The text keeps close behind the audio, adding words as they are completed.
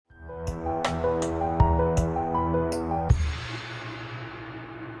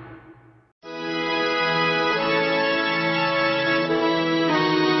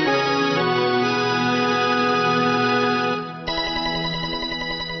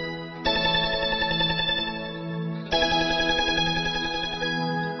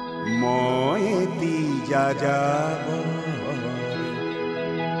যাযাবৰ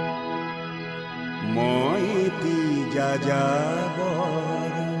মই এটি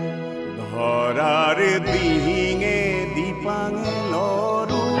যাযাবৰ ধৰাৰ দিহিঙে দীপাঙে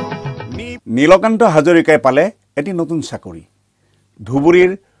লৰো। নীলকান্ত হাজৰিকাই পালে এটি নতুন চাকৰি,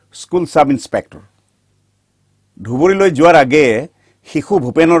 ধুবুৰীৰ স্কুল সাব ইন্সপেক্টৰ। ধুবুৰীলৈ যোৱাৰ আগেয়ে শিশু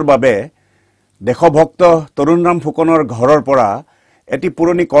ভূপেনৰ বাবে দেশভক্ত তৰুণৰাম ফুকনৰ ঘৰৰ পৰা এটি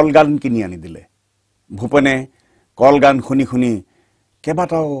পুৰণি কলগান কিনি আনি দিলে। ভূপেনে কলগান শুনি শুনি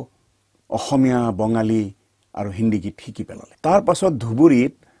কেইবাটাও অসমীয়া, বঙালী আৰু হিন্দী গীত শিকি পেলালে। তাৰ পাছত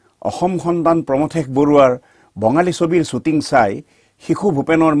ধুবুৰীত অসম সন্তান প্ৰমথেশ বৰুৱাৰ বঙালী ছবিৰ শ্বুটিং চাই শিশু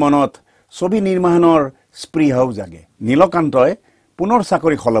ভূপেনৰ মনত ছবি নিৰ্মাণৰ স্পৃহাও জাগে। নীলকান্তই পুনৰ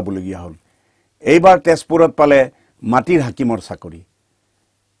চাকৰি সলাবলগীয়া হ'ল। এইবাৰ তেজপুৰত পালে মাটিৰ হাকিমৰ চাকৰি।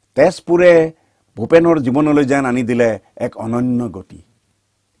 তেজপুৰে ভূপেনৰ জীৱনলৈ যেন আনি দিলে এক অনন্য গতি।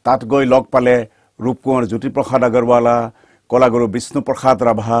 তাত গৈ লগ পালে ৰূপকোঁৱৰ জ্যোতিপ্ৰসাদ আগৰৱালা, কলাগুৰু বিষ্ণুপ্ৰসাদ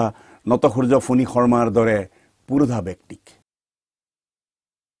ৰাভা, নটসূৰ্য ফুনি শৰ্মাৰ দৰে পুৰোধা ব্যক্তিক।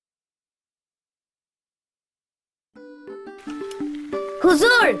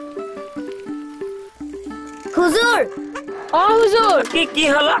 হুজুৰ হুজুৰ অ হুজুৰ কি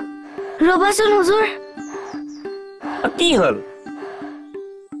হল? ৰবাচোন হুজুৰ। কি হল?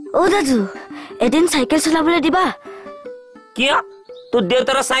 অ দাদু, এদিন চাইকেল চলাবলৈ দিবা? কিয়? তোৰ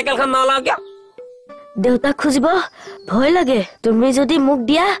দেউতাৰ চাইকেলখন নলাও কিয়? দেউতাক খুজিব ভয় লাগে। তুমি যদি মোক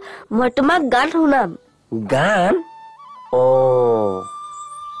দিয়া মই তোমাক গান শুনাম। গান? অ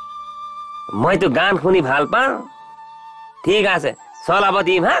মইতো গান শুনি ভাল পাওঁ। ঠিক আছে, চলাব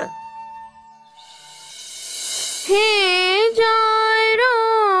দিম। হা? হে জয়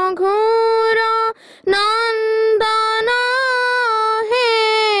ৰঘুৰ নন্দন হে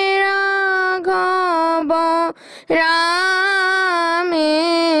ৰাঘৱ ৰামে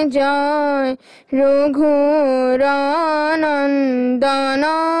জয় ৰঘুৰ নন্দন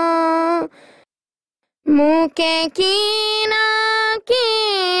মুকে কিনা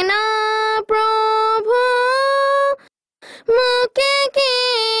কিনা প্ৰভু মুকে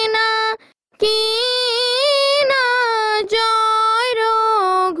কিনা কিনা জয়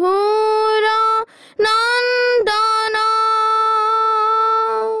ৰঘুৰ নন্দন।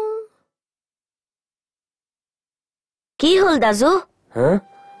 কি হ'ল দাজু?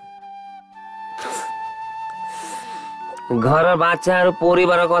 ঘৰৰ বাচ্চা আৰু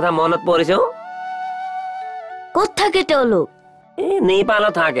পৰিবাৰৰ কথা মনত পৰিছে। ক'ত থাকে তেওঁলোক?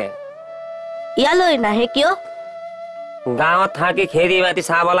 নেপালত থাকে। ইয়ালৈ নাহে কিয়? গাঁৱত থাকি খেতি বাতি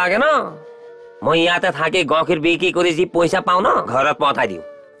চাব লাগে ন। মই ইয়াতে থাকি গাখীৰ বিক্ৰী কৰি যি পইচা পাওঁ ন, ঘৰত পঠাই দিওঁ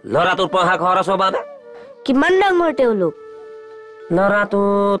ল'ৰাটোৰ পঢ়া খৰচ বাবে। কিমান ডাঙৰ তেওঁলোক? ল'ৰাটো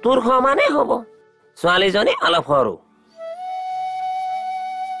তোৰ সমানেই হ'ব, ছোৱালীজনী অলপ সৰু।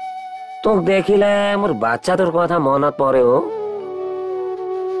 তোক দেখিলে মোৰ বাচ্চাটোৰ কথা মনত পৰে।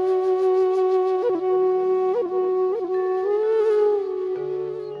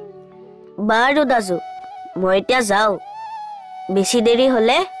 বাৰু দাজু, মই এতিয়া যাওঁ। বেছি দেৰি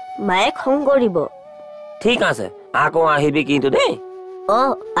হলে মায়ে খং কৰিব। ঠিক আছে, আকৌ আহিবি কিন্তু দেই। অ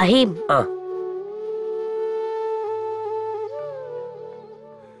আহিম।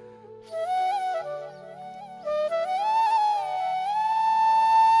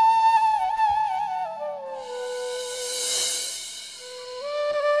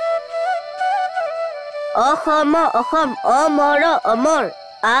 অসম অসম অমৰ অমৰ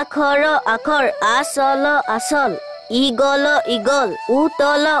আখৰ আখৰ আচল আচল ইগল ইগল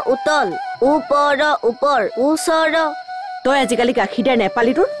উতল উতল ওপৰ ওপৰ ওচৰ। তই আজিকালি গাখীৰ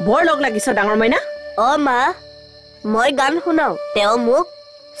নেপালীটোৰ বৰ লগ লাগিছ ডাঙৰ মাইনা। অ মা, মই গান শুনাও, তেওঁ মোক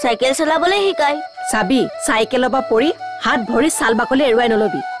চাইকেল চলাবলৈ শিকায়। চাবি, চাইকেলৰ পৰা পৰি হাত ভৰি ছাল বাকলি এৰুৱাই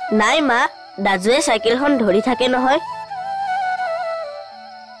নলবি। নাই মা, দাজুৱে চাইকেলখন ধৰি থাকে নহয়।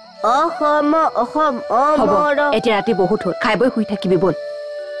 অসম অসম অমৰ। এতিয়া ৰাতি বহুত হ'ল, খাই বৈ শুই থাকিবি বল।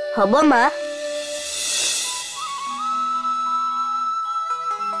 হ'ব মা।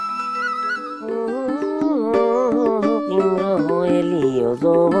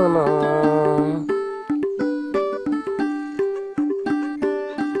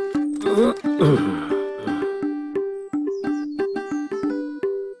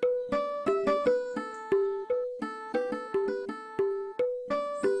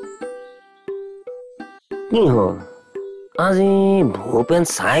 কি হ'ল আজি ভূপেন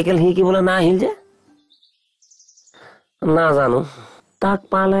চাইকেল শিকিবলৈ নাহিল যে? নাজানো, তাক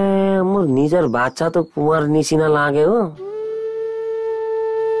পালে মোৰ নিজৰ বাচ্চাটোক পোৱাৰ নিচিনা লাগে।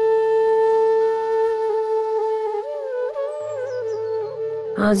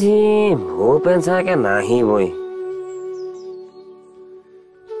 আজি ভূপেন চাগে নাহিবই।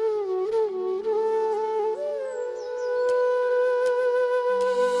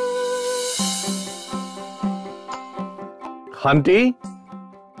 শান্তি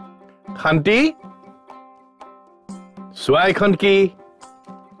শান্তি চোৱা এখন কি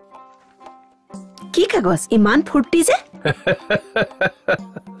কি কাগজ ইমান ফুৰ্তি যে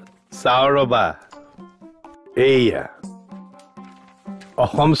চাও ৰবা এইয়া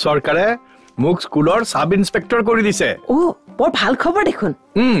অসম চৰকাৰে মোক স্কুলৰ সাব ইন্সপেক্টৰ কৰি দিছে ও বৰ ভাল খবৰ দেখোন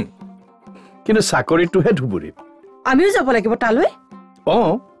কিন্তু চাকৰিটোহে ধুবুৰীত আমিও যাব লাগিব তালৈ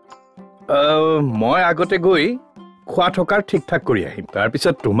মই আগতে গৈ খোৱা থকাৰ ঠিক ঠাক কৰি আহিম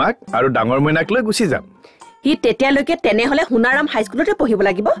তাৰপিছত তোমাক আৰু ডাঙৰ মইনাক লৈ গুচি যাম হি তেতিয়ালৈকে তেনেহলে সোণাৰাম হাইস্কুলতে পঢ়িব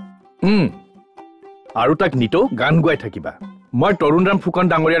লাগিব আৰু তাক নিতৌ গান গাই থাকিবা মই তৰুণৰাম ফুকন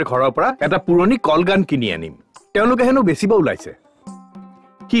ডাঙৰীয়াৰ ঘৰৰ পৰা এটা পুৰণি কল গান কিনি আনিম তেওঁলোকে হেনো বেচিব ওলাইছে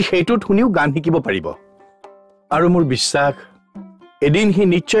কি সেইটোত শুনিও গান শিকিব পাৰিব আৰু মোৰ বিশ্বাস এদিন হি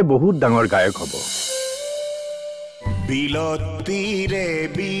নিশ্চয় বহুত ডাঙৰ গায়ক হ'ব বিলতীৰে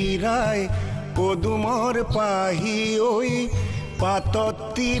বিৰাই পদুমৰ পাহি ঐ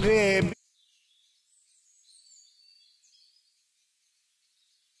পাততীৰে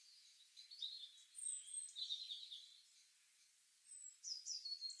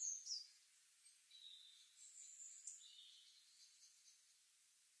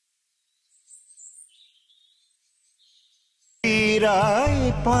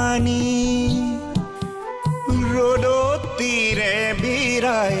বিৰাই পানী ৰদতীৰে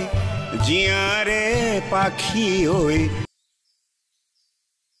বিৰাই জিয়াৰে পাখি ঐ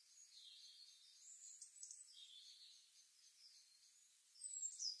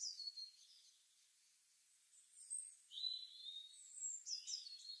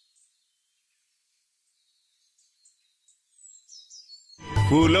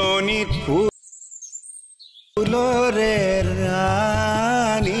ফুলনিত ফুলৰে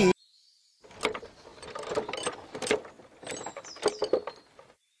ৰাণী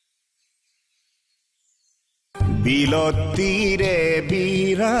বিলতীৰে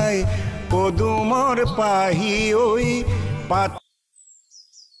বিৰাই পদুমৰ পাহি ঐ পাত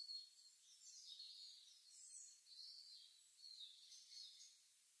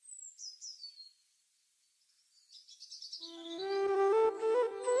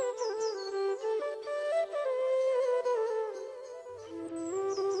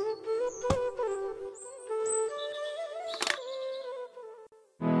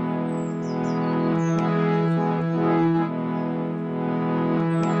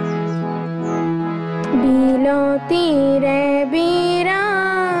বিলতীৰে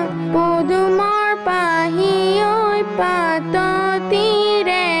বিৰাই পদুমৰ পাহি ঐ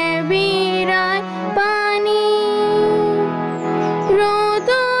পাততীৰে বিৰাই পানী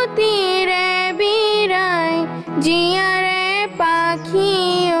ৰদতীৰে বিৰাই জিয়াৰে পাখি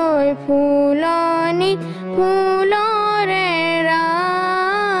ঐ ফুলনিত ফুলৰে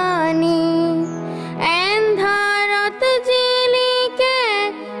ৰাণী এন্ধাৰত জিলিকে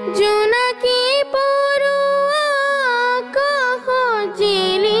জোনাকী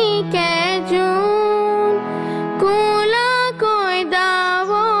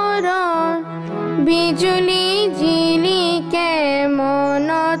বিজুলি জিলিকে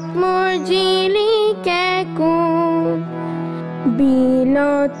মনত মোৰ জিলিকে কোন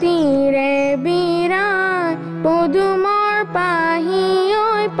বিলতীৰে বিৰাই পদুমৰ পাহি ঐ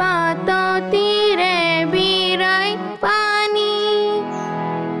পাততীৰে বিৰাই পানী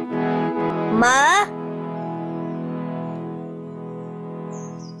মা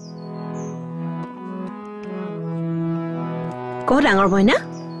ক ডাঙৰ মইনা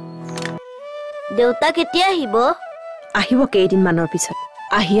দেউতা কেতিয়া আহিব আহিব কেইদিনমানৰ পিছত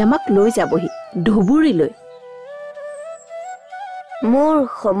আহি আমাক লৈ যাবহি ধুবুৰীলৈ মোৰ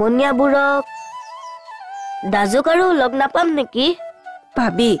সমনীয়াবোৰক দাজুক আৰু লগ নাপাম নেকি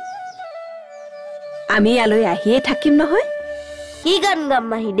পাবি আমি ইয়ালৈ আহিয়ে থাকিম নহয় কি গান গাম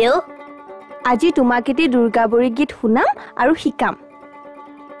মাহীদেউ আজি তোমাক এটি দুৰ্গাবৰী গীত শুনাম আৰু শিকাম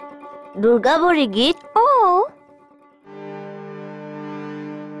দুৰ্গাবৰী গীত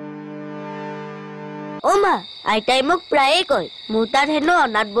অ মা আইতাই মোক প্ৰায়ে কয় মোৰ তাত হেনো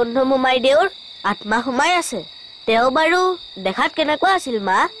অনাথ বন্ধু মোমাই দেউৰ আত্মা সোমাই আছে তেওঁ বাৰু দেখাত কেনেকুৱা আছিল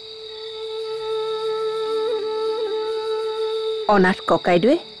মা অনাথ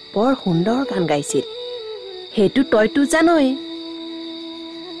ককাইদেৱে বৰ সুন্দৰ গান গাইছিল সেইটো তইতো জানই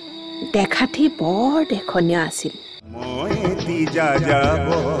দেখাঠি বৰ দেখনীয় আছিল মই এটি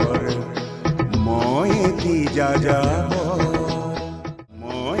যাযাবৰ মই এটি যাযাবৰ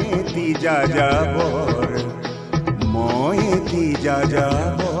মই এটি যাযাবৰ মই এটি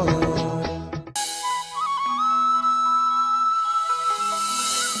যাযাবৰ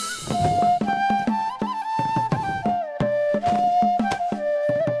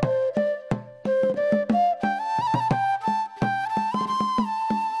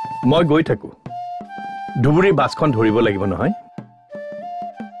মই গৈ থাকো ধুবুৰী বাছখন ধৰিব লাগিব নহয়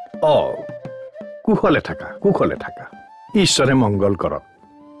কুশলে থাকা ঈশ্বৰে মংগল কৰক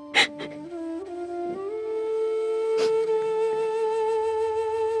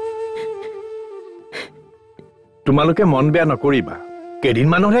তোমালোকে মন বেয়া নকৰিবা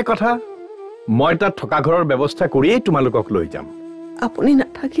কেইদিনমানৰহে কথা মই তাত থকা ঘৰৰ ব্যৱস্থা কৰিয়েই তোমালোকক লৈ যাম আপুনি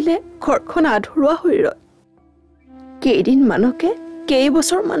নাথাকিলে ঘৰখন আধৰুৱা হৈ ৰয় কেইদিনমানকে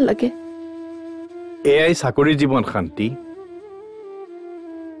কেইবছৰমান লাগে এয়াই চাকৰি জীৱন শান্তি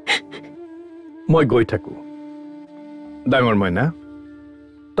মই গৈ থাকো ডাঙৰ মইনা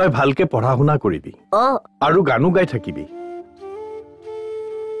তই ভালকে পঢ়া শুনা কৰিবি আৰু গানো গাই থাকিবি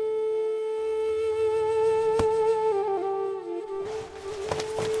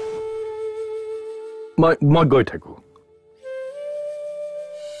মই গৈ থাকো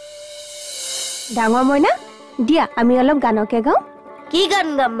ডাঙৰ মইনা দিয়া আমি অলপ গানকে গাওঁ কি গান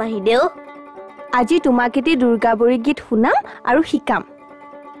গাম মাহীদেউ আজি তোমাক এটি দুৰ্গাবৰী গীত শুনাম আৰু শিকাম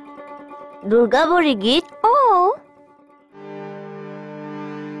দুৰ্গাবৰী গীত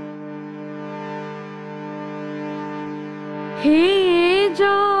হে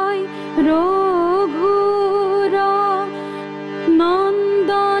জয় ৰঘুৰ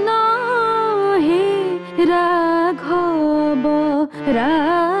নন্দন হে ৰাঘৱ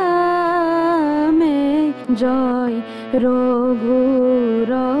ৰামে জয় ৰঘুৰ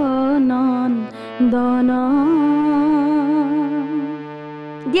নন্দন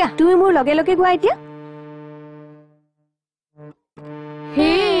দিয়া তুমি মোৰ লগে লগে গোৱা এতিয়া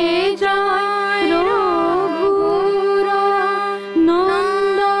হে জয় ৰঘুৰ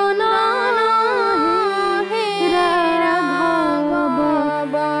নন্দন হে ৰাঘৱ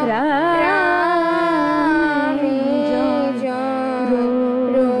ৰামে জয়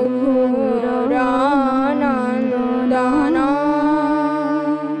ৰঘুৰ নন্দন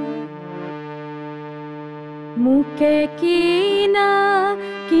মুকে কিনা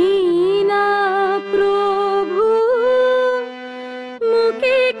প্ৰভু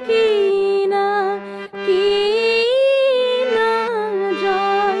মুকে কিনা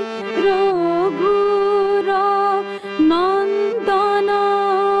জয় ৰঘুৰ নন্দন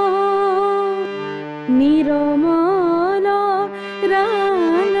নিৰমল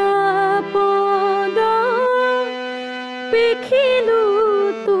ৰাঙা পদ পেখিলু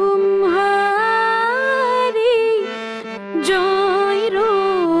তুমহাৰি জয়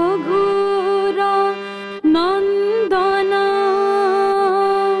ৰঘুৰ নন্দন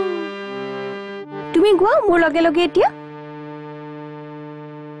তুমি গোৱা মোৰ লগে লগে এতিয়া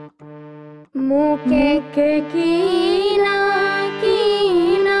মুকে কিনা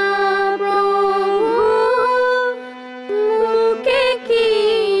প্ৰভু মুকে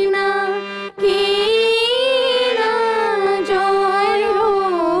কিনা জয়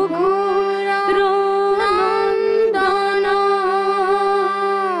ৰঘুৰ নন্দন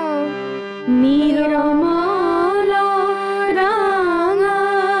নিৰমল ৰাঙা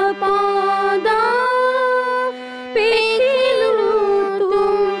পদ পেখিলু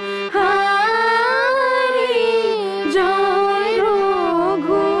তুমহাৰি জয়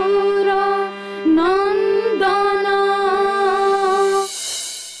ৰঘুৰ নন্দন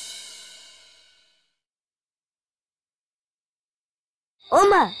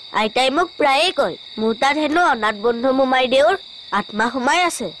মা আইতাই মোক প্ৰায়ে কয় মোৰ তাত হেনো অনাথ বন্ধু মোমাই দেউৰ আত্মা সোমাই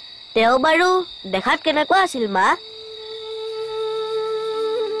আছে তেওঁ বাৰু দেখাত কেনেকুৱা আছিল মা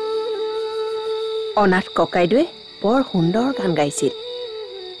অনাথ ককাইদেৱে বৰ সুন্দৰ গান গাইছিল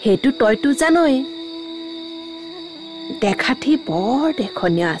সেইটো তইতো জানই দেখাঠি বৰ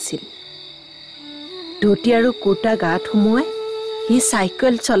দেখনীয়া আছিল ধুতি আৰু কুৰ্তা গাত সোমোৱাই সি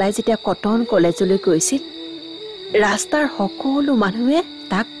চাইকেল চলাই যেতিয়া কটন কলেজলৈ গৈছিল ৰাস্তাৰ সকলো মানুহে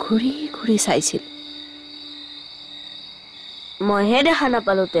তাক ঘূৰি ঘূৰি চাইছিল মইহে দেখা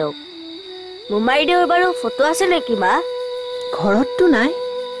নাপালো তেওঁক মোমাই দেউৰ বাৰু ফটো আছে নেকি মা ঘৰততো নাই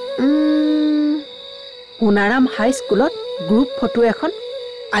সোণাৰাম হাই স্কুলত গ্ৰুপ ফটো এখন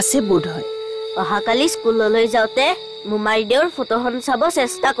আছে বোধ হয় অহাকালি স্কুললৈ যাওঁতে মোমাই দেউৰ ফটোখন চাব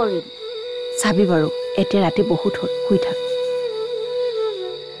চেষ্টা কৰিম চাবি বাৰু এতিয়া ৰাতি বহুত হ'ল শুই থাক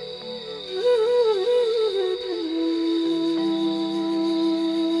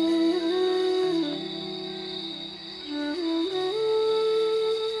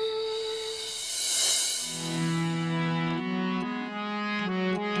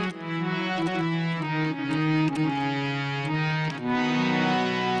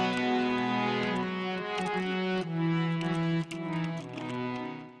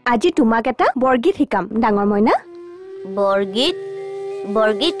আজি তোমাক এটা বৰগীত শিকাম ডাঙৰ মইনা বৰগীত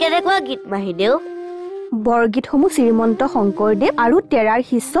কেনেকুৱা গীত মাহীদেউ বৰগীতসমূহ শ্ৰীমন্ত শংকৰদেৱ আৰু তেৰাৰ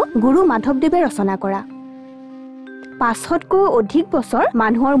শিষ্য গুৰু মাধৱদেৱে ৰচনা কৰা। 500তকৈ অধিক বছৰ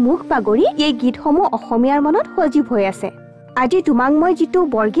মানুহৰ মুখ বাগৰি এই গীতসমূহ অসমীয়াৰ মনত সজীৱ হৈ আছে। আজি তোমাক মই যিটো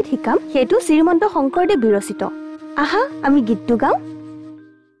বৰগীত শিকাম সেইটো শ্ৰীমন্ত শংকৰদেৱ বিৰচিত। আহা আমি গীতটো গাওঁ।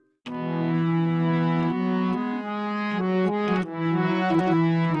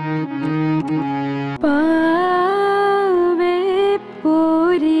 পাবে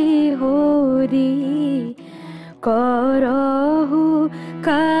পৰি হৰি কৰহু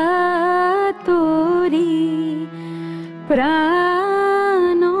কাতৰি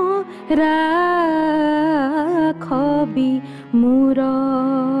প্ৰাণ ৰাখবি মোৰ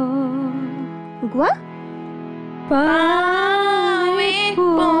গোৱা। পাবে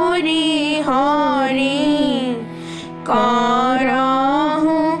পৰি হৰি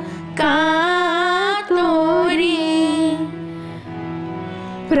কৰহু কাতৰি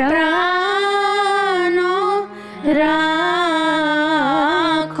প্ৰাণ ৰাখবি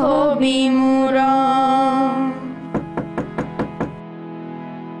মোৰ।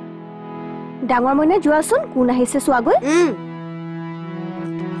 ডাঙৰ মইনা যোৱাচোন কোন আহিছে চোৱাগৈ।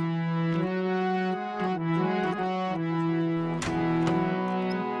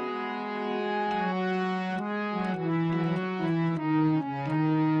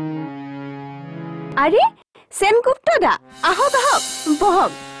 আৰে সেনগুপ্ত দা আহক আহক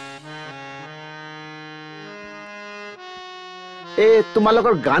বহক।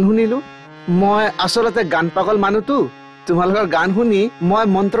 তোমালোকৰ গান শুনিলো। মই আচলতে গান পাগল মানুহটো। তোমালোকৰ গান শুনি মই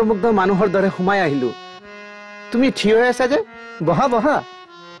মন্ত্ৰমুগ্ধ মানুহৰ দৰে সোমাই আহিলো। তুমি থিয় হৈ আছা যে, বহা বহা।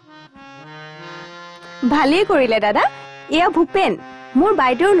 ভালেই কৰিলে দাদা। এয়া ভূপেন, মোৰ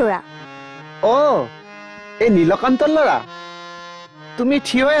বাইদেউৰ ল'ৰা। এই নীলকান্তৰ ল'ৰা। তুমি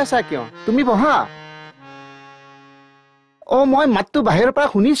থিয় হৈ আছা কিয়? তুমি বহা। মই মাতটো বাহিৰৰ পৰা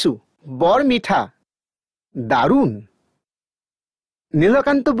শুনিছো। বৰ মিঠা, দাৰুণ।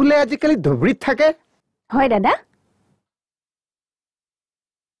 নীলকান্ত বোলে আজিকালি ধুবুৰীত থাকে? হয় দাদা।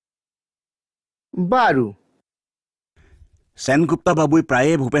 বাৰু। সেনগুপ্তা বাবুই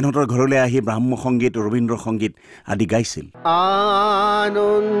প্ৰায়ে ভূপেনহঁতৰ ঘৰলৈ আহি ব্ৰাহ্ম সংগীত, ৰবীন্দ্ৰ সংগীত আদি গাইছিল।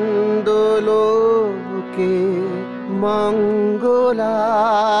 আনন্দলোকে মংগলালোকে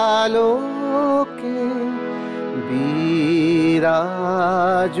বিৰাজ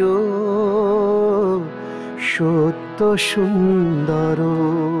সত্য সুন্দৰ।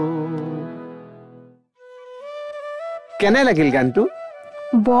 কেনে লাগিল গানটো?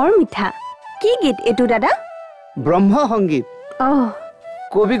 বৰ মিঠা। কি গীত এইটো দাদা? ব্ৰহ্ম সংগীত।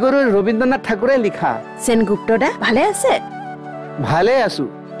 কবিগুৰু রবীন্দ্রনাথ ঠাকুরে লিখা। সেনগুপ্ত দা ভালে আছে? ভালে আছো,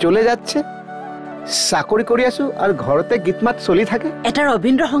 চলে যাচ্ছে। চাকরি কৰি আছো আৰু ঘৰতে গীত মাত চলি থাকে। এটা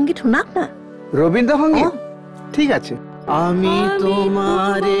ৰবীন্দ্ৰ সংগীত শুনাক না। ৰবীন্দ্ৰ সংগীত? ঠিক আছে। আমি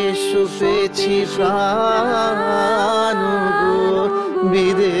তোমাৰে সুপেছি প্ৰাণ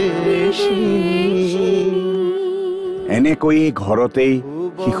বিদেশী। এনেকৈয়ে ঘৰতেই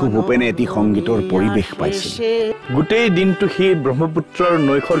শিশু ভূপেনে এটি সংগীতৰ পৰিৱেশ পাইছিল। গোটেই দিনটো সি ব্ৰহ্মপুত্ৰৰ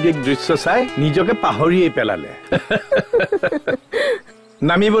নৈসৰ্গিক দৃশ্য চাই নিজকে পাহৰিয়ে পেলালে।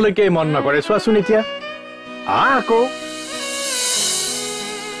 নামিবলৈকে মন নকৰে। চোৱাচোন এতিয়া আকৌ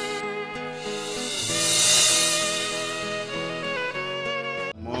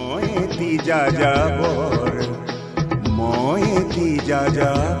মই এটি যাযাবৰ, মই এটি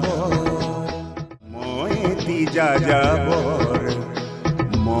যাযাবৰ, মই এটি যাযাবৰ,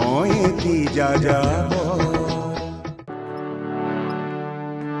 মই এটি যাযাবৰ।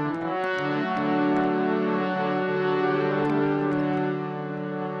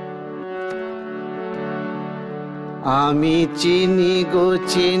 আমি চিনি গো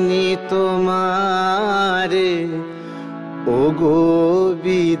চিনি তোমারে, ও গো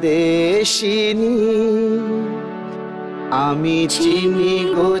বিদেশিনী। আমি চিনি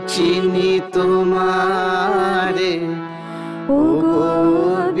গো চিনি তোমারে, ও গো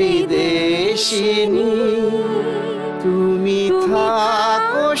বিদেশিনী। তুমি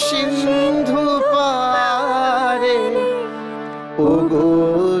থাকো সিন্ধু পারে, ও গো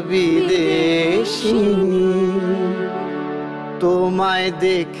বিদেশিনী। তোমায়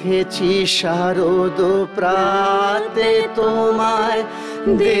দেখেছি শারদ প্রাতে, তোমায়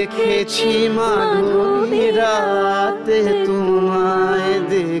দেখেছি মাধবী রাতে, তোমায়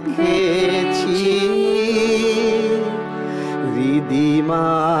দেখেছি হৃদি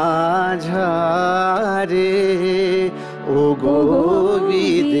মাঝারে, ও গো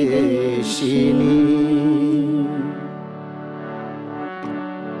বিদেশিনী।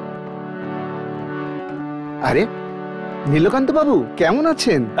 আরে নীলকান্ত বাবু কেমন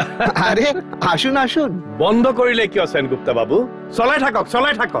আছেন? আরে আসুন আসুন। বন্ধ কৰিলে কিয় সেনগুপ্তা বাবু? চলাই থাকক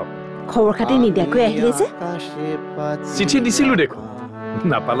চলাই থাকক। খবৰ খাতি নিদিয়াকৈ আহিলে যে চিঠি দিছিলো দেখোন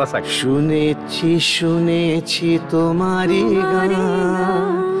নাপালা চাগে শুনেছি তোমারি গান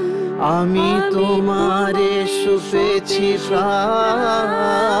আমি তোমারে সুপেছি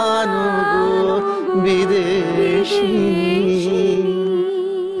প্রাণ বিদেশী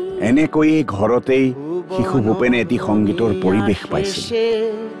এনেকৈয়ে ঘৰতেই শিশু ভূপেনে এটি সংগীতৰ পৰিৱেশ পাইছিল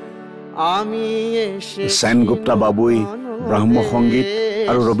সেনগুপ্তা বাবুই ব্ৰহ্ম সংগীত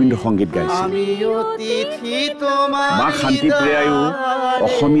আৰু ৰবীন্দ্ৰ সংগীত গাইছিল মা শান্তিপ্ৰিয়ায়ো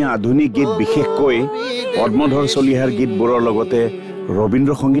অসমীয়া আধুনিক গীত বিশেষকৈ পদ্মধৰ চলিহাৰ গীতবোৰৰ লগতে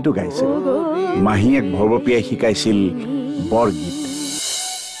ৰবীন্দ্ৰ সংগীতো গাইছিল মাহীয়েক ভৰবপিয়াই শিকাইছিল বৰগীত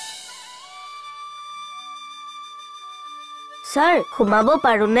ছাৰ সোমাব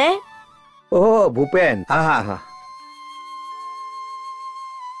পাৰোনে ভূপেন আহা আহা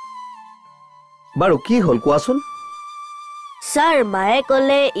বাৰু কি হ'ল কোৱাচোন ছাৰ মায়ে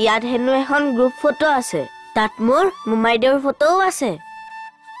ক'লে ইয়াত হেনো এখন গ্ৰুপ ফটো আছে তাত মোৰ মোমাইদেউৰ ফটোও আছে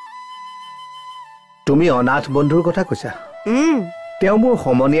তুমি অনাথ বন্ধুৰ কথা কৈছা তেওঁ মোৰ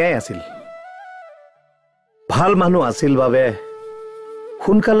সমনীয়াই আছিল ভাল মানুহ আছিল বাবে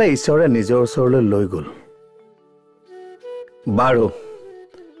সোনকালে ঈশ্বৰে নিজৰ ওচৰলৈ লৈ গ'ল বাৰু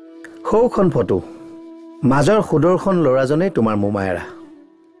সৌখন ফটো মাজৰ সুদৰ্শন ল'ৰাজনেই তোমাৰ মোমায়েৰা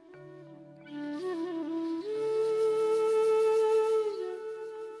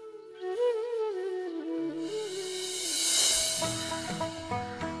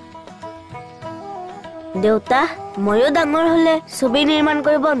দেউতা ময়ো ডাঙৰ হলে ছবি নিৰ্মাণ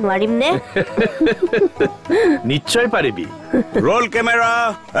কৰিব নোৱাৰিম নে নিশ্চয় পাৰিবি ৰোল কেমেৰা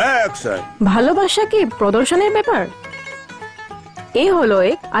একশন ভালোবাসা কি প্রদর্শনের ব্যাপার এই হলো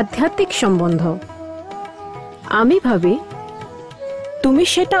এক আধ্যাত্মিক সম্বন্ধ আমি ভাবি তুমি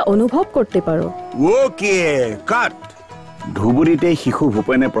সেটা অনুভব করতে পারো ওকে কাট ধুবুৰীতে শিশু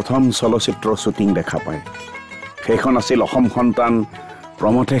ভূপেনে প্ৰথম চলচ্চিত্ৰৰ শ্বুটিং দেখা পায় সেইখন আছিল অসম সন্তান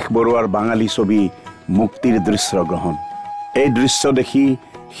প্ৰমথেশ বৰুৱাৰ বাঙালী ছবি মুক্তিৰ দৃশ্য গ্ৰহণ এই দৃশ্য দেখি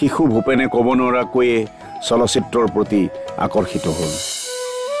শিশু ভূপেনে ক'ব নোৱাৰাকৈয়ে চলচ্চিত্ৰৰ প্ৰতি আকৰ্ষিত হ'ল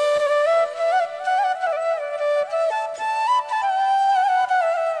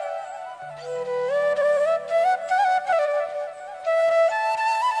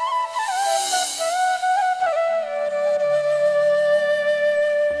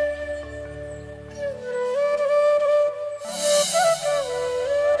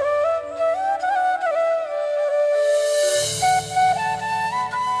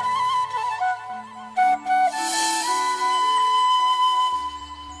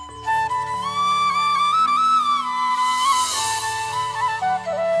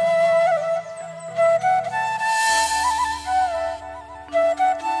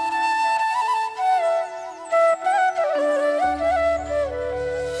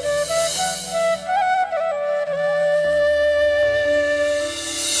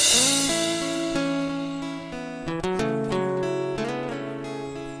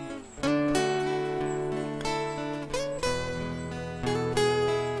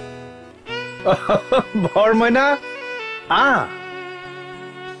বৰমইনা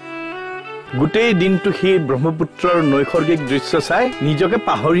গোটেই দিনটো সি ব্ৰহ্মপুত্ৰৰ নৈসৰ্গিক দৃশ্য চাই নিজকে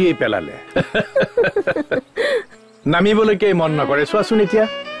পাহৰিয়েই পেলালে নামিবলৈকে মন নকৰে চোৱাচোন এতিয়া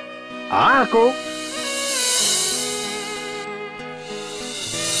আকৌ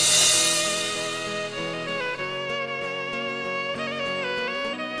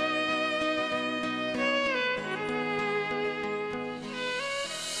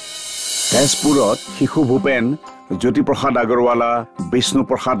তেজপুৰত শিশু ভূপেন জ্যোতিপ্ৰসাদ আগৰৱালা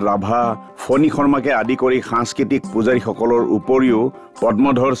বিষ্ণুপ্ৰসাদ ৰাভা ফণী শৰ্মাকে আদি কৰি সাংস্কৃতিক পূজাৰীসকলৰ উপৰিও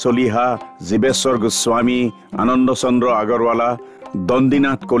পদ্মধৰ চলিহা জীৱেশ্বৰ গোস্বামী আনন্দচন্দ্ৰ আগৰৱালা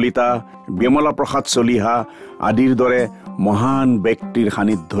দণ্ডিনাথ কলিতা বিমলা প্ৰসাদ চলিহা আদিৰ দৰে মহান ব্যক্তিৰ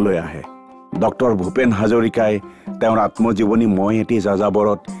সান্নিধ্যলৈ আহে ডক্টৰ ভূপেন হাজৰিকাই তেওঁৰ আত্মজীৱনী মই এটি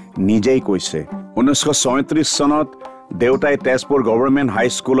যাযাবৰত নিজেই কৈছে 1937 চনত দেউতাই তেজপুৰ গভৰ্ণমেণ্ট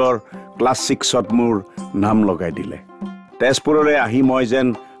হাইস্কুলৰ ক্লাছ 6ত মোৰ নাম লগাই দিলে তেজপুৰলৈ আহি মই যেন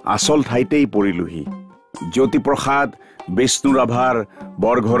আচল ঠাইতেই পৰিলোহি জ্যোতিপ্ৰসাদ বিষ্ণু ৰাভাৰ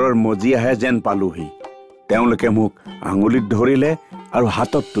বৰঘৰৰ মজিয়াহে যেন পালোহি তেওঁলোকে মোক আঙুলিত ধৰিলে আৰু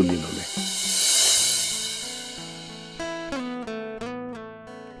হাতত তুলি ল'লে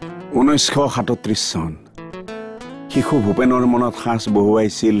 1937 চন শিশু ভূপেনৰ মনত সাঁচ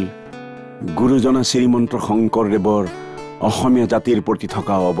বহুৱাইছিল গুৰুজনা শ্ৰীমন্ত শংকৰদেৱৰ অসমীয়া জাতিৰ প্ৰতি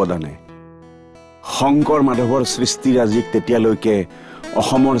থকা অৱদানে শংকৰ মাধৱৰ সৃষ্টিৰাজিক তেতিয়ালৈকে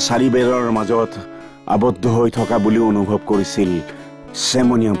অসমৰ চাৰিবেৰৰ মাজত আবদ্ধ হৈ থকা বুলি অনুভৱ কৰিছিল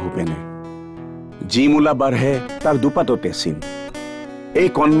চেমনীয়া ভূপেনে যি মূলা বাঢ়ে তাৰ দুপাততে চিন এই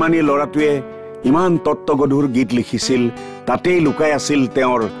কণমানি ল'ৰাটোৱে ইমান তত্ত্বগধুৰ গীত লিখিছিল তাতেই লুকাই আছিল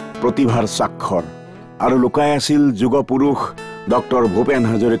তেওঁৰ প্ৰতিভাৰ স্বাক্ষৰ আৰু লুকাই আছিল যুগপুৰুষ ডক্টৰ ভূপেন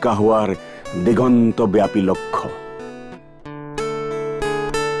হাজৰিকা হোৱাৰ দিগন্তব্যাপী লক্ষ্য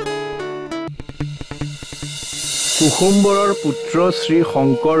কুসুম্বৰৰ পুত্ৰ শ্ৰী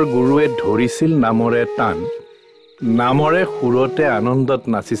শংকৰ গুৰুৱে ধৰিছিল নামৰে টান নামৰে সুৰতে আনন্দত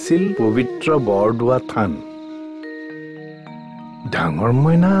নাচিছিল পবিত্ৰ বৰদোৱা থান ডাঙৰ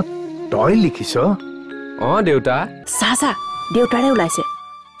মইনা তই লিখিছ দেউতা চা দেউতাৰে ওলাইছে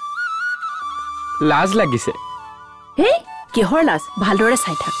লাজ লাগিছে হেই কিহৰ লাজ ভালদৰে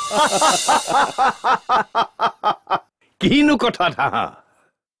চাই থাক কিনো কথা থাহা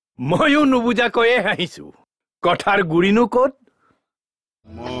ময়ো নুবুজাকৈয়ে হাঁহিছো কথাৰ গুৰিনো ক'ত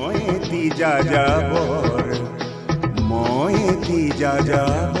মই এটি যাযাবৰ মই এটি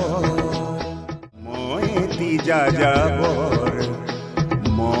যাযাবৰ মই এটি যাযাবৰ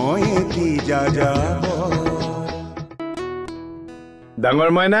মই এটি যাযাবৰ ডাঙৰ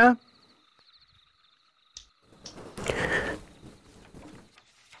মইনা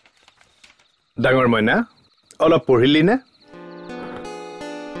ডাঙৰ মইনা অলপ পঢ়িলি নে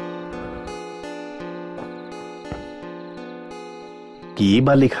কি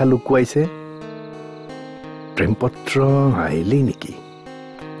বা লিখা লুকুৱাইছে প্ৰেমপত্ৰ আহিলি নেকি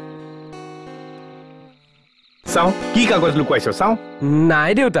চাওঁ কি কাগজ লুকুৱাইছ চাওঁ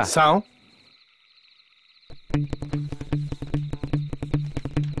নাই দেউতা চাওঁ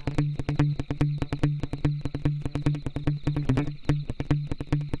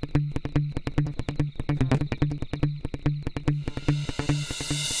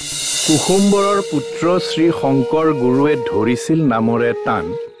কুসুম্বৰৰ পুত্ৰ শ্ৰী শংকৰ গুৰুৱে ধৰিছিল নামৰে টান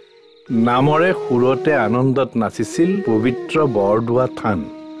নামৰে সুৰতে আনন্দত নাচিছিল পবিত্ৰ বৰদোৱা থান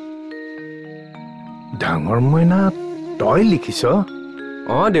ডাঙৰ মইনা তই লিখিছ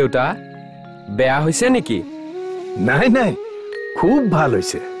দেউতা বেয়া হৈছে নেকি নাই খুব ভাল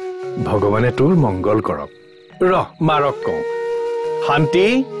হৈছে ভগৱানে তোৰ মংগল কৰক মাৰক কওঁ শান্তি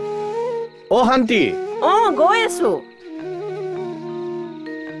শান্তি গৈ আছো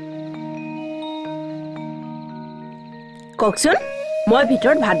কওকচোন মই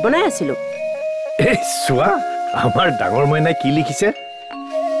ভিতৰত ভাত বনাই আছিলো চোৱা আমাৰ ডাঙৰ মইনাই কি লিখিছে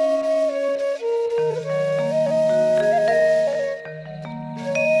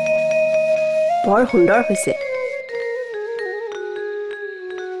বৰ সুন্দৰ হৈছে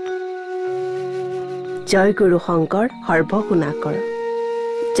জয় গুৰু শংকৰ সৰ্বগুণাকৰ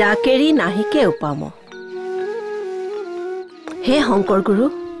জাকেৰি নাহিকে উপাম হে শংকৰ গুৰু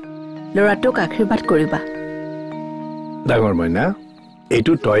ল'ৰাটোক আশীৰ্বাদ কৰিবা ডাঙৰ মইনা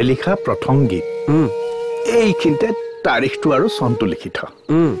এইটো তই লিখা প্ৰথম গীত এইখিনিতে তাৰিখটো আৰু চনটো লিখি থ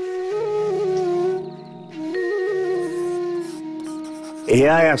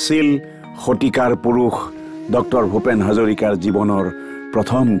এয়াই আছিল শতিকাৰ পুৰুষ ডক্টৰ ভূপেন হাজৰিকাৰ জীৱনৰ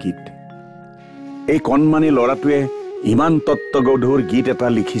প্ৰথম গীত এই কণমানি ল'ৰাটোৱে ইমান তত্ত্বগধুৰ গীত এটা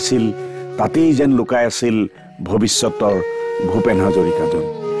লিখিছিল তাতেই যেন লুকাই আছিল ভৱিষ্যতৰ ভূপেন হাজৰিকাজন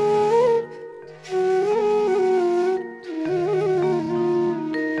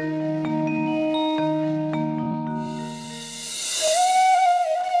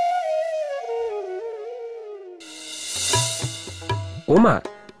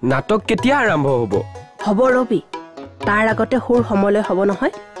নাটক কেতিয়া আৰম্ভ হ'ব ৰবি তাৰ আগতে সুৰ সমলৈ হ'ব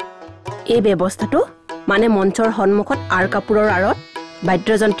নহয় এই ব্যৱস্থাটো মানে মঞ্চৰ সন্মুখত আৰ কাপোৰৰ আঁৰত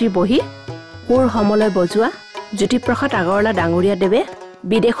বাদ্যযন্ত্ৰী বহি সুৰ সমলৈ বজোৱা জ্যোতিপ্ৰসাদ আগৰৱালা ডাঙৰীয়া দেৱে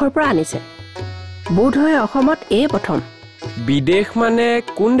বিদেশৰ পৰা আনিছে বোধহয় অসমত এই প্ৰথম বিদেশ মানে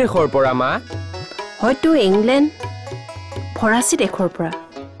কোন দেশৰ পৰা মা হয়তো ইংলেণ্ড ফৰাচী দেশৰ পৰা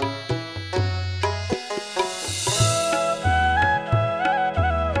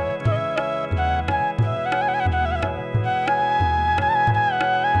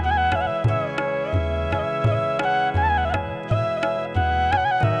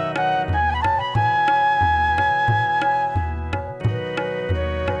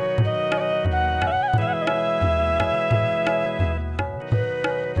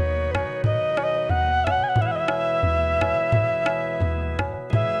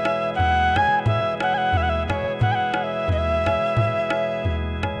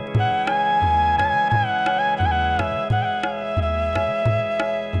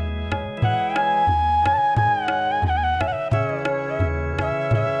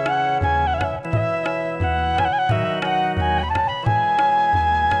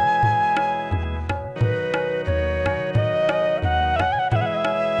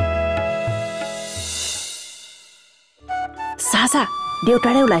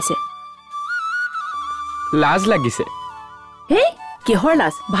দেউতাৰে ওলাইছে লাজ লাগিছে হেই কিহৰ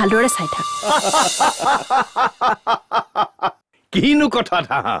লাজ ভালদৰে চাই থাক কিনো কথা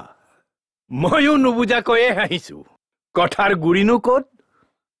থাহা ময়ো নুবুজাকৈয়ে হাঁহিছো কথাৰ গুৰিনো ক'ত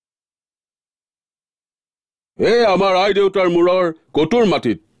আমাৰ আই দেউতাৰ মূৰৰ কটুৰ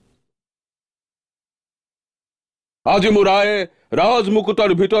মাটিত আজি মোৰ আয়ে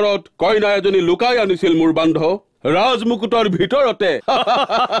ৰাজমুকুটৰ ভিতৰত কইনা এজনী লুকাই আনিছিল মোৰ বান্ধ ৰাজমুকুটৰ ভিতৰতে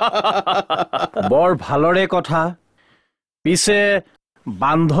বৰ ভালৰে কথা পিছে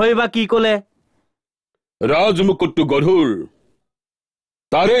বান্ধই বা কি ক'লে ৰাজমুকুটটো গধুৰ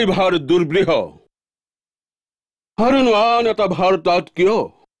তাৰেই ভাৰ দুৰ্বৃহ আৰুনো আন এটা ভাৰ তাত কিয়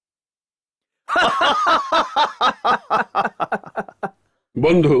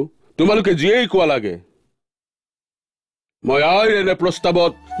বন্ধু তোমালোকে যিয়েই কোৱা লাগে মই আইৰ এনে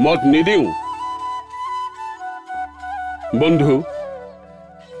প্ৰস্তাৱত মত নিদিওঁ বন্ধু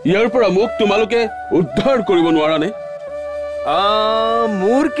ইয়াৰ পৰা মোক তোমালোকে উদ্ধাৰ কৰিব নোৱাৰানে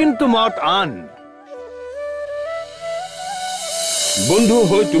মোৰ কিন্তু মত আন বন্ধু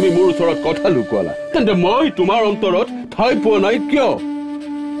হৈ তুমি মোৰ ওচৰত কথা লুকুৱালা তেন্তে মই তোমাৰ অন্তৰত ঠাই পোৱা নাই কিয়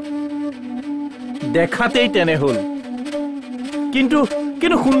দেখাতেই তেনে হ'ল কিন্তু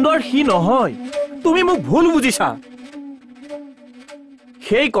সুন্দৰ সি নহয় তুমি মোক ভুল বুজিছা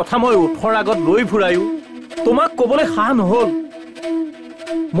সেই কথা মই ওঠৰ আগত লৈ ফুৰায়ো তোমাক ক'বলৈ সাহ নহ'ল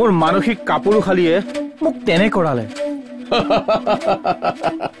মোৰ মানসিক কাপুৰুষালীয়ে মোক তেনে কৰালে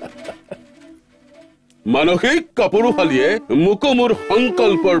মানসিক কাপুৰুষালীয়ে মোকো মোৰ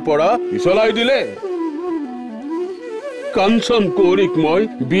সংকল্পৰ পৰা পিছলাই দিলে কাঞ্চন কৌৰিক মই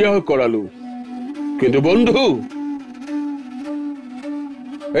বিয়া কৰালো কিন্তু বন্ধু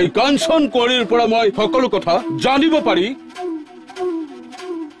এই কাঞ্চন কৌৰিৰ পৰা মই সকলো কথা জানিব পাৰি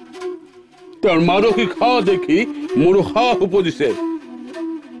তেওঁৰ মানসিক সাহ দেখি মোৰ সাহ উপজিছে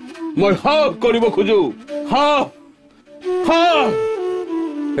মই সাহ কৰিব খোজো সাহ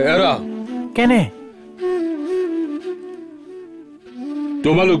এৰা কেনে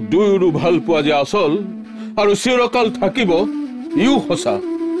তোমালোক দুয়োৰো ভাল পোৱা যে আচল আৰু চিৰকাল থাকিব ইও সঁচা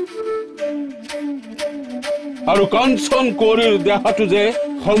আৰু কাঞ্চন কৌৰিৰ দেহাটো যে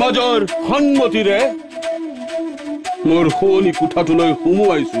সমাজৰ সন্মতিৰে মোৰ শুৱনি কোঠাটোলৈ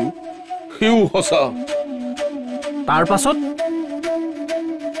সুমুৱাইছো সিও সঁচা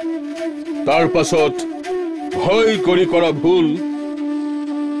তাৰ পাছত ভয় কৰি কৰা ভুল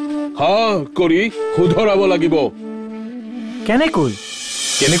সাহ কৰি শুধৰাব লাগিব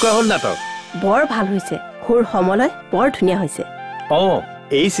কেনেকুৱা হ'ল নাটক বৰ ভাল হৈছে সুৰ সমলয় বৰ ধুনীয়া হৈছে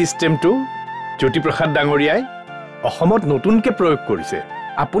এই চিষ্টেমটো জ্যোতিপ্ৰসাদ ডাঙৰীয়াই অসমত নতুনকৈ প্ৰয়োগ কৰিছে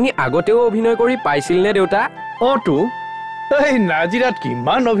আপুনি আগতেও অভিনয় কৰি পাইছিল নে দেউতা তো এই নাজিৰাত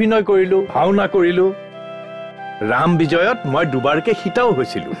কিমান অভিনয় কৰিলো ভাওনা কৰিলো ৰাম বিজয়ত মই দুবাৰকে সীতাও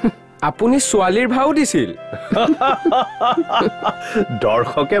হৈছিলো আপুনি ছোৱালীৰ ভাও দিছিল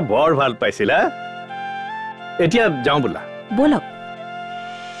দৰ্শকে বৰ ভাল পাইছিল এতিয়া যাওঁ বোলা বলক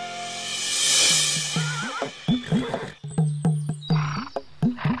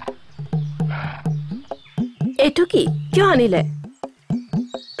এইটো কি কিয় আনিলে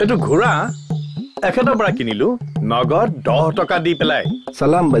এইটো ঘোঁৰা এখেতৰ পৰা কিনিলো নগদ 10 টকা দি পেলাই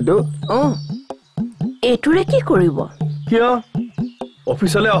চালাম বাইদেউ এইটোৰে কি কৰিব কিয়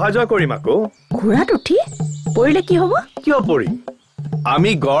অফিচলৈ অহা যোৱা কৰিম আকৌ ঘোঁৰাত উঠি পৰিলে কি হ'ব কিয় পৰিম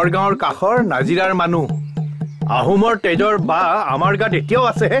আমি গড়গাঁৱৰ কাষৰ নাজিৰাৰ মানুহ আহোমৰ তেজৰ বা আমাৰ গাত এতিয়াও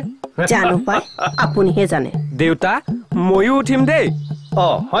আছে জানো পাই আপুনিহে জানে দেউতা ময়ো উঠিম দেই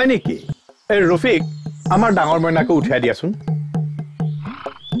হয় নেকি এই ৰফিক আমাৰ ডাঙৰ মইনাকো উঠাই দিয়াচোন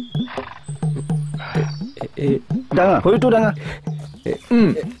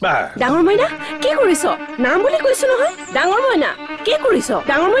ডাঙৰ মইনা কি কৰিছ নাম বুলি কৈছো নহয় ডাঙৰ মইনা কি কৰিছ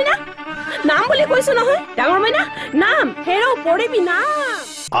ডাঙৰ মইনা নাম বুলি কৈছো নহয় ডাঙৰ মইনা নাম হেৰৌ পৰিবি নাম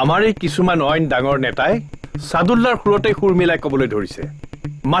আমাৰ এই কিছুমান অইন ডাঙৰ নেতাই সাদুল্লাৰ সুৰতে সুৰ মিলাই ক'বলৈ ধৰিছে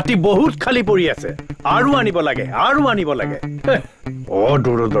মাটি বহুত খালি পৰি আছে আৰু আনিব লাগে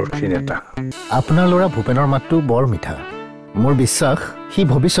দূৰদৰ্শী নেতা আপোনাৰ ল'ৰা ভূপেনৰ মাতটো বৰ মিঠা মোৰ বিশ্বাস সি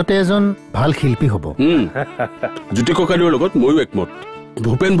ভৱিষ্যতে এজন ভাল শিল্পী হ'ব জ্যোতি ককাইদেউৰ লগত ময়ো একমত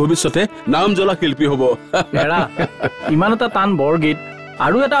ভূপেন ভৱিষ্যতে নাম জ্বলা শিল্পী হ'ব ইমান এটা টান বৰগীত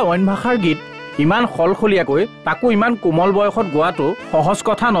আৰু এটা অইন ভাষাৰ গীত ইমান সলসলীয়াকৈ তাকো ইমান কোমল বয়সত গোৱাটো সহজ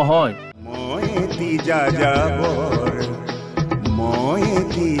কথা নহয় মই এটি যাযাবৰ মই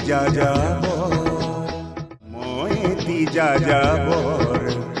এটি যাযাবৰ মই এটি যাযাবৰ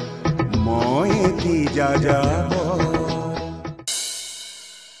মই এটি যাযাবৰ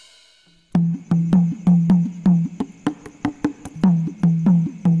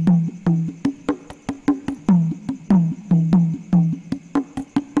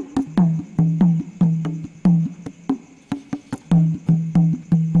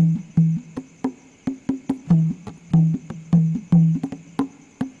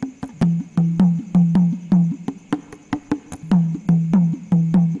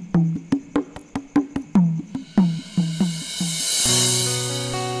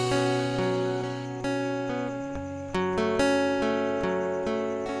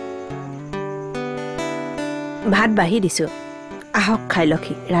ভাত বাঢ়ি দিছো আহক খাই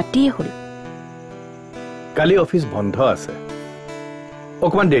লখি ৰাতিয়ে হ'ল কালি অফিস বন্ধ আছে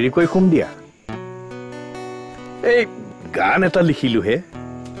অকমান দেৰিকৈ শুম দিয়া এই গান এটা লিখিলো হে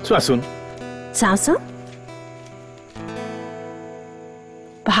চোৱাচোন চাওঁচোন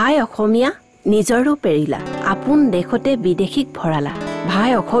ভাই অসমীয়া নিজৰো পেৰিলা আপোন দেশতে বিদেশীক ভৰালা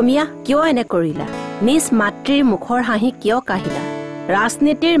ভাই অসমীয়া কিয় এনে কৰিলা নিজ মাতৃৰ মুখৰ হাঁহি কিয় কাহিলা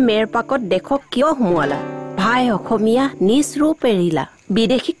ৰাজনীতিৰ মেৰপাকত দেশক কিয় সোমোৱালা ভাই অসমীয়া নিজ ৰূপ এৰিলা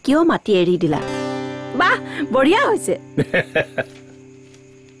বিদেশীক কিয় মাতি এৰি দিলা বাহ বঢ়িয়া হৈছে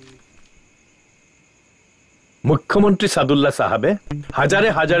মুখ্যমন্ত্ৰী সাদুল্লাহ সাহাবে হাজাৰে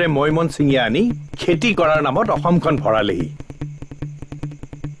হাজাৰে মৈমন ছিঙি আনি খেতি কৰাৰ নামত অসমখন ভৰালেহি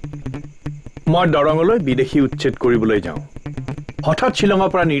মই দৰঙলৈ বিদেশী উচ্ছেদ কৰিবলৈ যাওঁ হঠাৎ শ্বিলঙৰ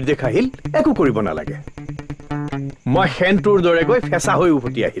পৰা নিৰ্দেশ আহিল একো কৰিব নালাগে মই হেনটোৰ দৰে গৈ ফেঁচা হৈ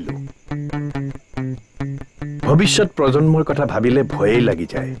উভতি আহিলো ভৱিষ্যত প্ৰজন্মৰ কথা ভাবিলে ভয়েই লাগি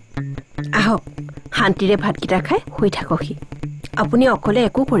যায় আহক শান্তিৰে ভাতকেইটা খাই শুই থাকহি আপুনি অকলে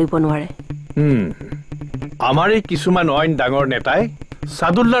একো কৰিব নোৱাৰে আমাৰ এই কিছুমান অইন ডাঙৰ নেতাই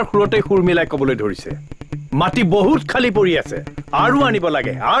সাদুল্লাৰ সুৰতে সুৰ মিলাই ক'বলৈ ধৰিছে মাটি বহুত খালি পৰি আছে আৰু আনিব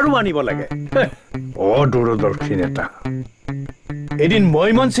লাগে অদূৰদৰ্শী নেতা এদিন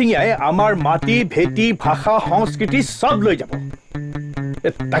মৈমন সিঙিয়াই আমাৰ মাটি ভেটি ভাষা সংস্কৃতি সব লৈ যাব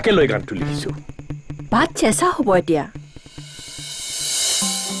তাকে লৈ গানটো লিখিছো ভাত চেঁচা হ'ব এতিয়া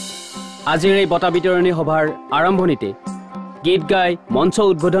আজিৰ এই বঁটা বিতৰণী সভাৰ আৰম্ভণিতে গীত গাই মঞ্চ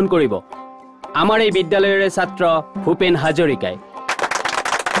উদ্বোধন কৰিব আমাৰ এই বিদ্যালয়ৰে ছাত্ৰ ভূপেন হাজৰিকাই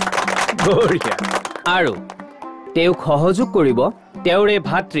আৰু তেওঁক সহযোগ কৰিব তেওঁৰে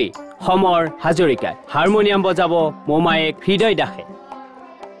ভাতৃ সমৰ হাজৰিকাই হাৰমনিয়াম বজাব মোমায়েক হৃদয় দাসে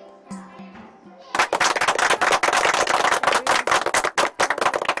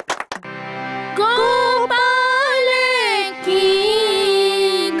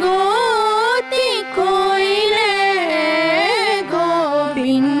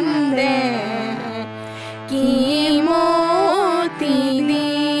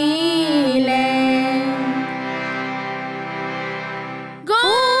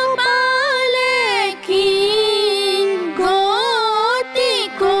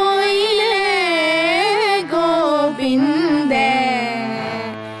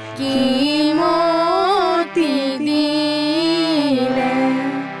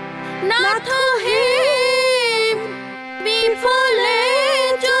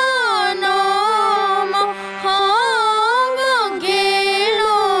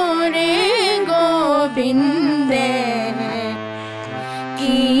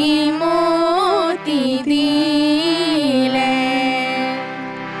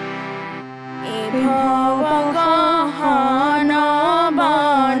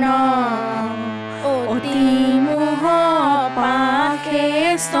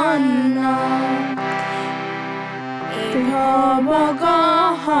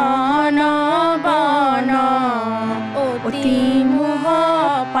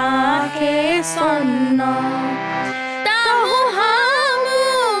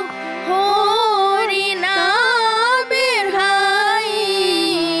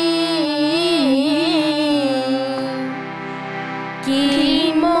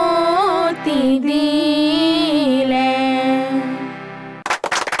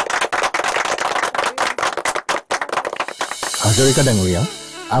হাজৰিকা ডাঙৰীয়া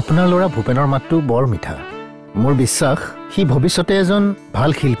আপোনাৰ ল'ৰা ভূপেনৰ মাতটো বৰ মিঠা মোৰ বিশ্বাস সি ভৱিষ্যতে এজন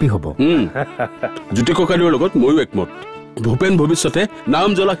ভাল শিল্পী হ'ব জ্যোতি ককাইদেউৰ লগত ময়ো একমত ভূপেন ভৱিষ্যতে নাম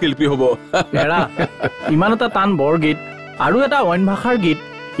জ্বলা শিল্পী হ'ব ইমান এটা টান বৰগীত আৰু এটা অইন ভাষাৰ গীত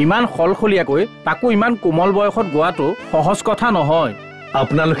ইমান খলখলীয়াকৈ তাকো ইমান কোমল বয়সত গোৱাটো সহজ কথা নহয়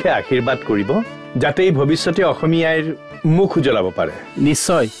আপোনালোকে আশীৰ্বাদ কৰিব যাতে এই ভৱিষ্যতে অসমীয়াৰ মুখ উজ্বলাব পাৰে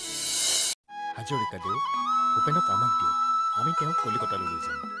নিশ্চয় হাজৰিকা দেউ ভূপেনক আমাক দিয়ক আমি তেওঁক কলিকতালৈ লৈ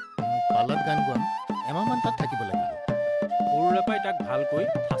যাম পালাত গান গোৱাম এমাহমান তাত থাকিব লাগিব সৰুৰে পৰাই তাক ভালকৈ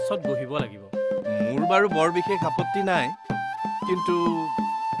ঠাচত বহিব লাগিব মোৰ বাৰু বৰ বিশেষ আপত্তি নাই কিন্তু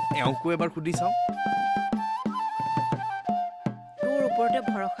এওঁকো এবাৰ সুধি চাওঁ তোৰ ওপৰতে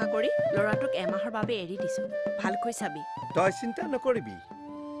ভৰসা কৰি ল'ৰাটোক এমাহৰ বাবে এৰি দিছো ভালকৈ চাবি তই চিন্তা নকৰিবি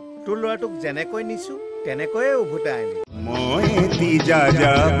তোৰ ল'ৰাটোক যেনেকৈ নিছো তেনেকৈয়ে উভতাই আনি মই এটি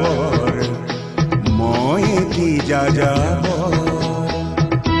যাযাবৰ মই এটি যাযাবৰ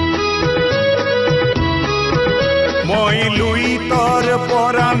মই লুইতৰ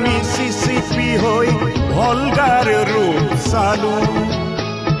পৰা মিছিছিপি হৈ ভলগাৰ ৰূপ চালো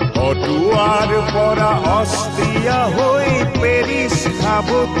অটুৱাৰ পৰা অষ্ট্ৰিয়া হৈ পেৰিছ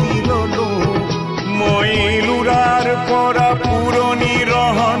খাবতি ললো মই লুৰাৰ পৰা পুৰণি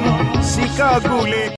ৰহন চিকাগোলে